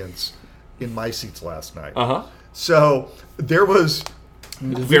experience in my seats last night. So there was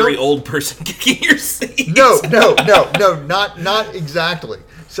very old person kicking your seat. No, not exactly.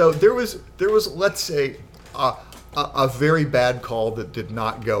 So there was let's say a very bad call that did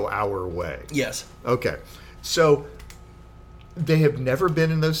not go our way. Yes. Okay. So they have never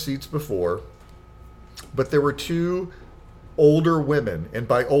been in those seats before, but there were two older women, and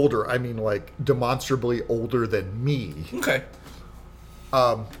by older I mean like demonstrably older than me. Okay.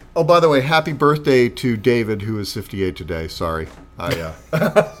 Oh, by the way, happy birthday to David, who is 58 today. Sorry, I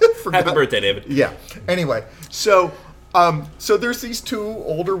forgot. Happy birthday, David. Yeah. Anyway, so there's these two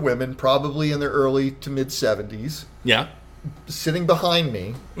older women, probably in their early to mid 70s. Yeah. Sitting behind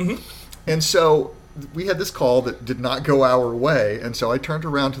me, and so we had this call that did not go our way, and so I turned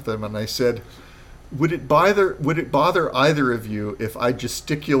around to them and I said, Would it bother either of you if I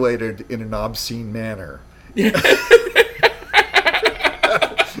gesticulated in an obscene manner?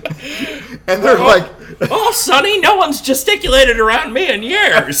 And they're like, "Oh, Sonny, no one's gesticulated around me in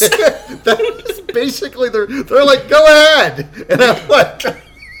years." Basically, they're like, "Go ahead," and I'm like,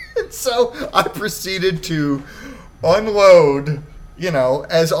 and so I proceeded to unload,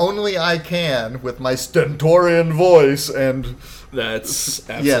 as only I can with my stentorian voice, and that's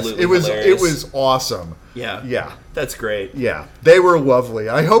absolutely yes, hilarious. It was awesome. Yeah, that's great. Yeah, they were lovely.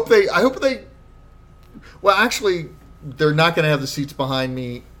 I hope they. Well, actually, they're not going to have the seats behind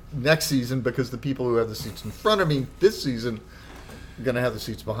me next season, because the people who have the seats in front of me this season are going to have the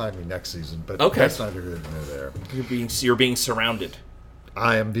seats behind me next season. But that's neither here nor there. You're being surrounded.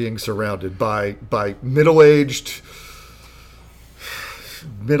 I am being surrounded by middle-aged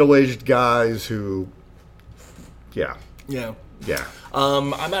guys who, yeah.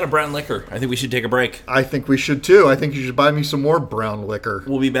 I'm out of brown liquor. I think we should take a break. I think we should too. I think you should buy me some more brown liquor.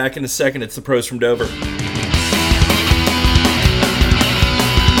 We'll be back in a second. It's the Pros from Dover.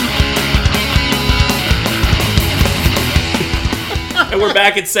 And we're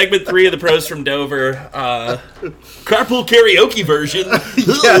back at segment 3 of the Pros from Dover. Carpool karaoke version.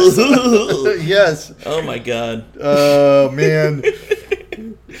 Yes. Oh, my God. Oh, man.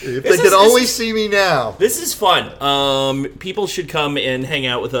 If they could only see me now. This is fun. People should come and hang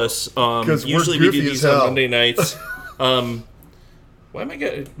out with us. Usually we do these on Monday nights. Why am I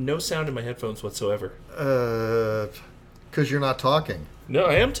getting no sound in my headphones whatsoever? Because you're not talking. No,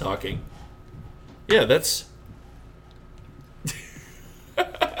 I am talking. Yeah, that's...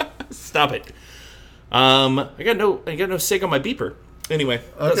 Stop it. I got no sig on my beeper. Anyway,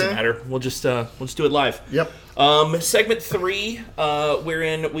 doesn't matter. We'll just do it live. Yep. Segment 3,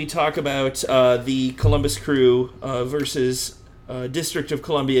 wherein we talk about the Columbus Crew versus District of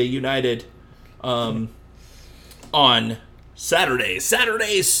Columbia United on Saturday.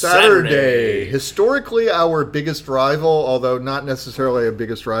 Historically, our biggest rival, although not necessarily a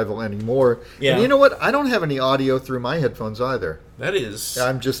biggest rival anymore. Yeah. And you know what? I don't have any audio through my headphones either. That is.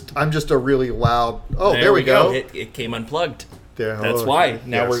 I'm just a really loud. Oh, there we go. It came unplugged. There. That's why.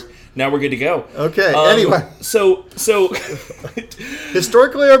 Now we're good to go. Okay. Anyway, so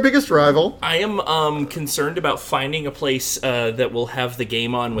historically, our biggest rival. I am concerned about finding a place that will have the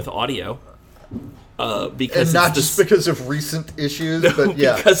game on with audio. Because and not just because of recent issues, but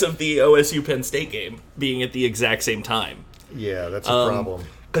because of the OSU Penn State game being at the exact same time. Yeah, that's a problem.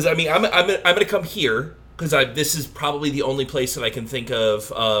 Because I'm going to come here because this is probably the only place that I can think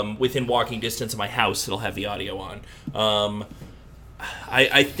of within walking distance of my house that'll have the audio on.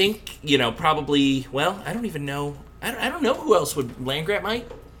 I think probably. Well, I don't even know. I don't know who else would. Land-Grant might.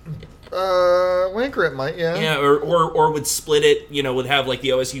 Land-Grant might, yeah. Yeah, or would split it, would have like the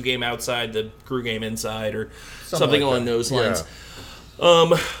OSU game outside, the Crew game inside, or something like along those lines.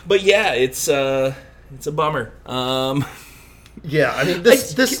 Yeah. But yeah, it's a bummer. Yeah, I mean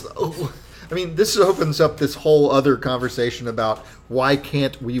this opens up this whole other conversation about why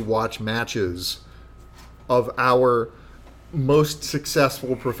can't we watch matches of our most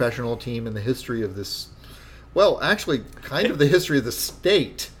successful professional team in the history of this. Well, actually, kind of the history of the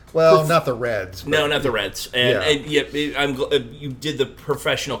state. Well, not the Reds. No, not the Reds. And you did the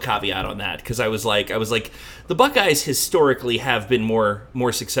professional caveat on that because I was like, the Buckeyes historically have been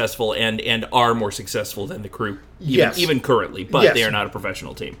more successful and are more successful than the Crew, even currently. But they are not a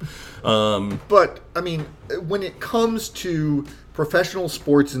professional team. But I mean, when it comes to professional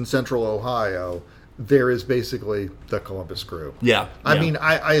sports in Central Ohio, there is basically the Columbus Crew. Yeah. I mean,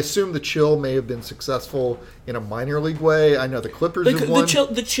 I assume the Chill may have been successful in a minor league way. I know the Clippers have won.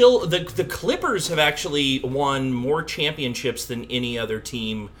 The Clippers have actually won more championships than any other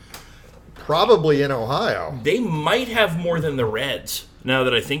team. Probably in Ohio. They might have more than the Reds, now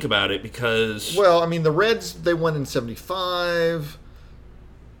that I think about it, because... Well, I mean, the Reds, they won in 75.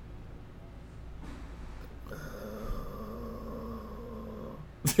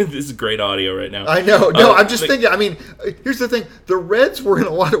 This is great audio right now. I know. No, I'm just thinking. I mean, here's the thing. The Reds were in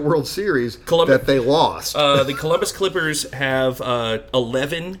a lot of World Series that they lost. The Columbus Clippers have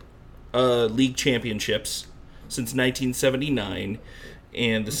 11 league championships since 1979,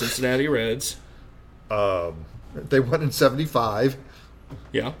 and the Cincinnati Reds... They won in 75.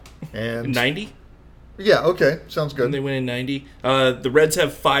 Yeah. And 90? Yeah, okay. Sounds good. And they win in 90. The Reds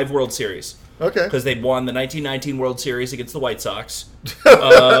have 5 World Series. Okay. Because they won the 1919 World Series against the White Sox.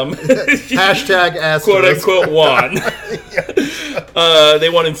 Hashtag asterisk. Quote, unquote, won. They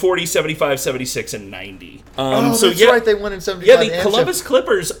won in 40, 75, 76, and 90. That's right. They won in 75. Yeah, the Columbus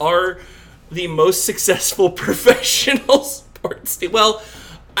Clippers are the most successful professional sports team. Well,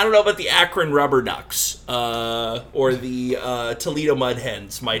 I don't know about the Akron Rubber Ducks or the Toledo Mud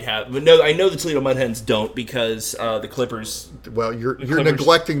Hens might have. But no, I know the Toledo Mud Hens don't because the Clippers... Well, you're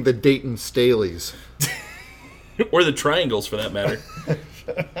neglecting the Dayton Staleys. Or the Triangles, for that matter.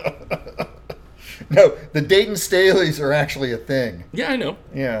 No, the Dayton Staleys are actually a thing. Yeah, I know.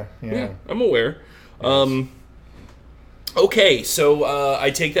 Yeah. I'm aware. Yes. Okay, so I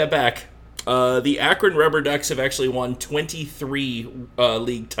take that back. The Akron Rubber Ducks have actually won 23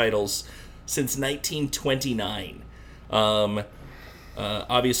 league titles since 1929.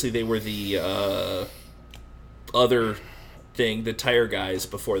 Obviously, they were the other thing, the Tire Guys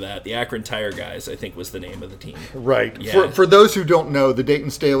before that. The Akron Tire Guys, I think, was the name of the team. Right. Yeah. For those who don't know, the Dayton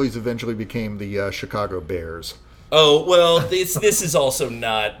Staleys eventually became the Chicago Bears. Oh, well, this is also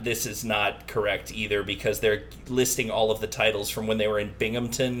not correct either because they're listing all of the titles from when they were in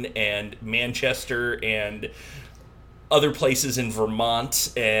Binghamton and Manchester and other places in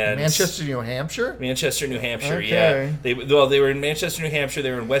Vermont and... Manchester, New Hampshire? Manchester, New Hampshire, okay. Yeah. They were in Manchester, New Hampshire,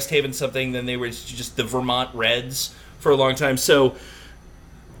 they were in West Haven something, then they were just the Vermont Reds for a long time. So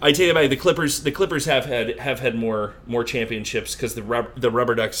I take it back. The Clippers have had more championships because the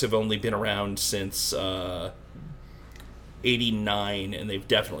Rubber Ducks have only been around since... 89, and they've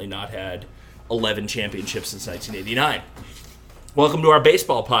definitely not had 11 championships since 1989. Welcome to our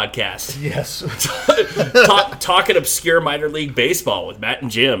baseball podcast. Yes. Talking obscure minor league baseball with Matt and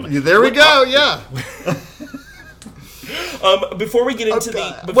Jim. There we go, yeah. Before we get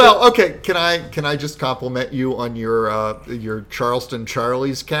into okay, can I just compliment you on your Charleston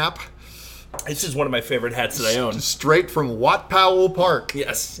Charlies cap? This is one of my favorite hats that I own. Straight from Watt Powell Park.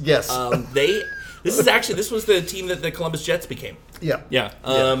 Yes. This was the team that the Columbus Jets became. Yeah. Yeah.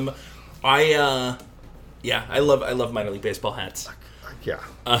 I love minor league baseball hats. Yeah.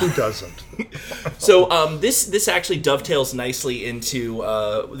 Who doesn't? So this actually dovetails nicely into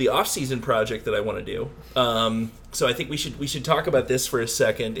the offseason project that I want to do. So I think we should talk about this for a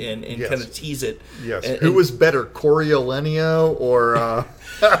second and yes. kind of tease it. Yes. Who was better, Corey Olenio or?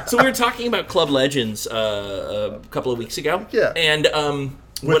 So we were talking about Club Legends a couple of weeks ago. Yeah. And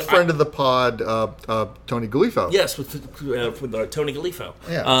with friend of the pod, Tony Galifo. Yes, with Tony Galifo.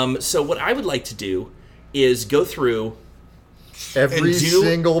 Yeah. So what I would like to do is go through every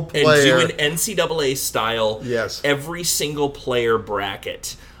single player and do an NCAA style. Yes. Every single player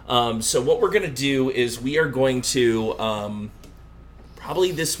bracket. So what we're going to do is we are going to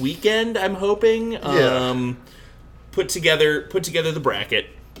probably this weekend, I'm hoping, put together the bracket.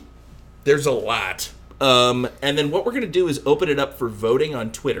 There's a lot. And then what we're going to do is open it up for voting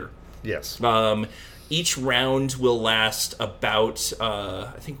on Twitter. Yes. Each round will last about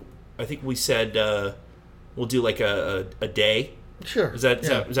I think we said we'll do like a day. Sure. Does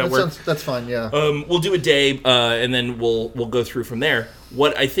that work? That's fine. Yeah. We'll do a day, and then we'll go through from there.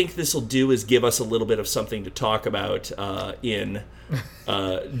 What I think this will do is give us a little bit of something to talk about in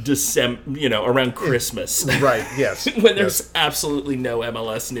December, around Christmas. Right. Yes. When there's absolutely no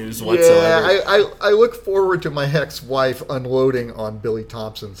MLS news whatsoever. Yeah, I look forward to my ex-wife unloading on Billy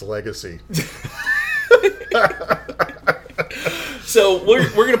Thompson's legacy. So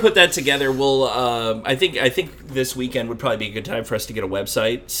we're gonna put that together. We'll I think this weekend would probably be a good time for us to get a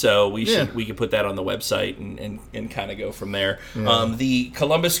website. So we could put that on the website and kind of go from there. Yeah. The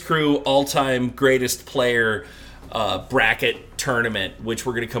Columbus Crew all-time greatest player bracket tournament, which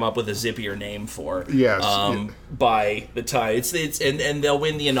we're gonna come up with a zippier name for. Yes. By the time it's and they'll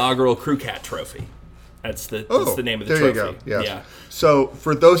win the inaugural Crew Cat Trophy. That's the name of the trophy. You go. Yes. Yeah. So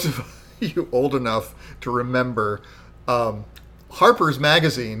for those of you old enough to remember, Harper's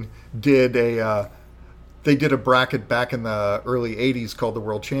Magazine did a bracket back in the early 80s called the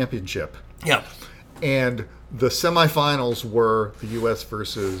World Championship. Yeah. And the semifinals were the U.S.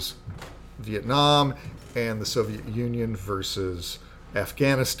 versus Vietnam and the Soviet Union versus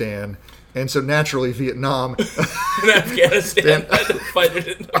Afghanistan. And so naturally Vietnam and Afghanistan had to fight it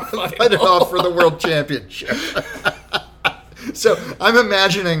in the final. Fight it off for the World Championship. So I'm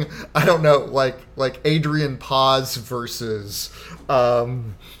imagining, I don't know, like Adrian Paz versus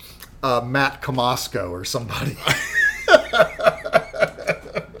Matt Comasco or somebody.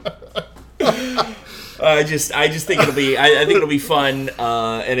 I just think it'll be. I think it'll be fun,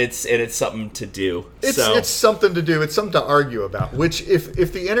 and it's something to do. It's something to do. It's something to argue about. Which,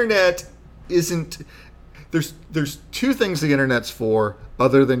 if the internet isn't, there's two things the internet's for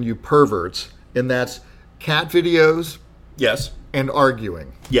other than you perverts, and that's cat videos. Yes. And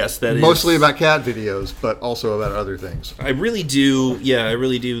arguing. Yes, that is mostly about cat videos, but also about other things. I really do. Yeah, I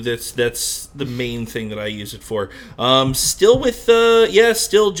really do. That's the main thing that I use it for. Still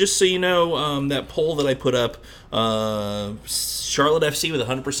just so you know, that poll that I put up, Charlotte FC with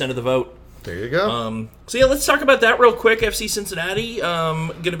 100% of the vote. There you go. So yeah, let's talk about that real quick. FC Cincinnati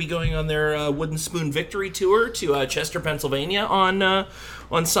going to be going on their Wooden Spoon Victory Tour to Chester, Pennsylvania on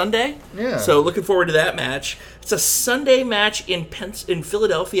Sunday. Yeah. So looking forward to that match. It's a Sunday match in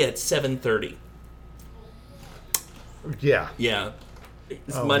Philadelphia at 7:30. Yeah. Yeah.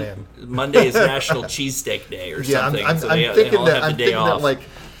 Man. Monday is National Cheesesteak Day or something. I'm so thinking that that like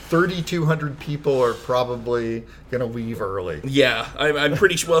 3,200 people are probably going to leave early. Yeah, I'm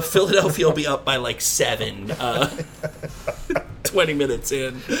pretty sure. Well, Philadelphia will be up by like 7, 20 minutes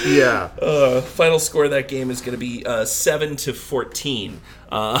in. Yeah. Final score of that game is going to be 7-14.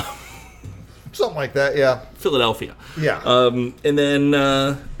 Something like that, yeah. Philadelphia. Yeah. And then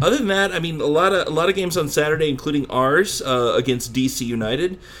other than that, I mean, a lot of games on Saturday, including ours against DC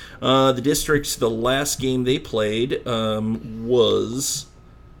United. The District's the last game they played was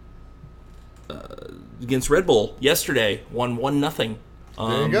against Red Bull yesterday. Won 1-0.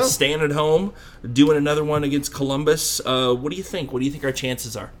 There you go. Staying at home, doing another one against Columbus. What do you think? What do you think our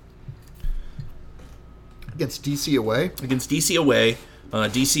chances are? Against DC away? Against DC away.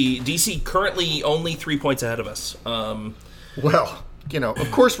 DC currently only 3 points ahead of us. Well,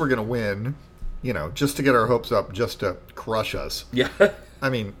 of course we're going to win, just to get our hopes up, just to crush us. Yeah. I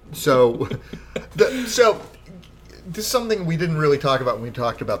mean, so this is something we didn't really talk about when we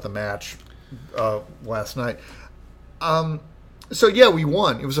talked about the match last night. So yeah, we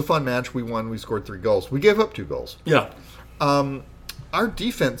won. It was a fun match. We won. We scored 3 goals. We gave up 2 goals. Yeah. Our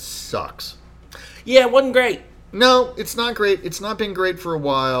defense sucks. Yeah, it wasn't great. No, it's not great. It's not been great for a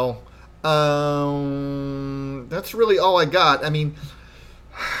while. That's really all I got. I mean,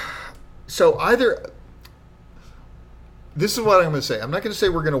 so this is what I'm going to say. I'm not going to say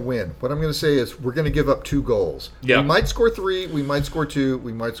we're going to win. What I'm going to say is we're going to give up 2 goals. Yeah. We might score 3. We might score 2.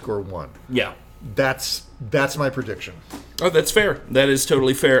 We might score 1. Yeah. That's my prediction. Oh, that's fair. That is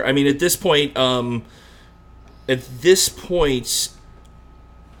totally fair. I mean, at this point,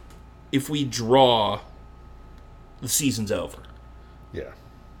 if we draw, the season's over. Yeah.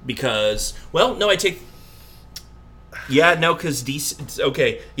 Because, well, no, because DC,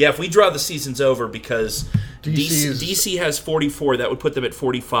 okay. Yeah, if we draw, the season's over because DC has 44. That would put them at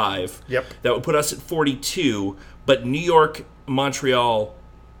 45. Yep. That would put us at 42. But New York, Montreal,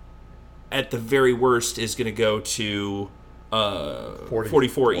 at the very worst, is going to go to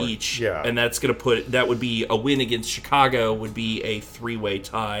 44 each. Yeah. And that's going to that would be a win against Chicago, would be a 3-way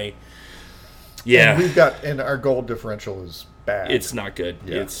tie. Yeah. And our goal differential is bad. It's not good.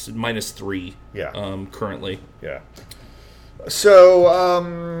 Yeah. It's -3. Yeah. Currently. Yeah. So,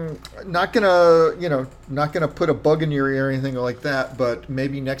 not gonna put a bug in your ear or anything like that, but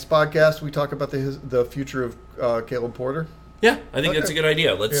maybe next podcast we talk about the future of Caleb Porter. Yeah, I think that's a good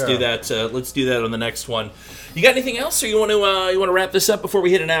idea. Let's do that. Let's do that on the next one. You got anything else, or you want to wrap this up before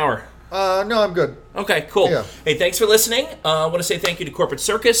we hit an hour? No, I'm good. Okay, cool. Yeah. Hey, thanks for listening. I want to say thank you to Corporate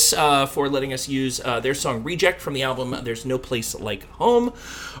Circus for letting us use their song Reject from the album There's No Place Like Home.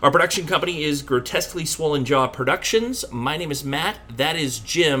 Our production company is Grotesquely Swollen Jaw Productions. My name is Matt. That is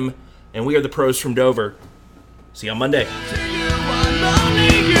Jim. And we are the Pros from Dover. See you on Monday.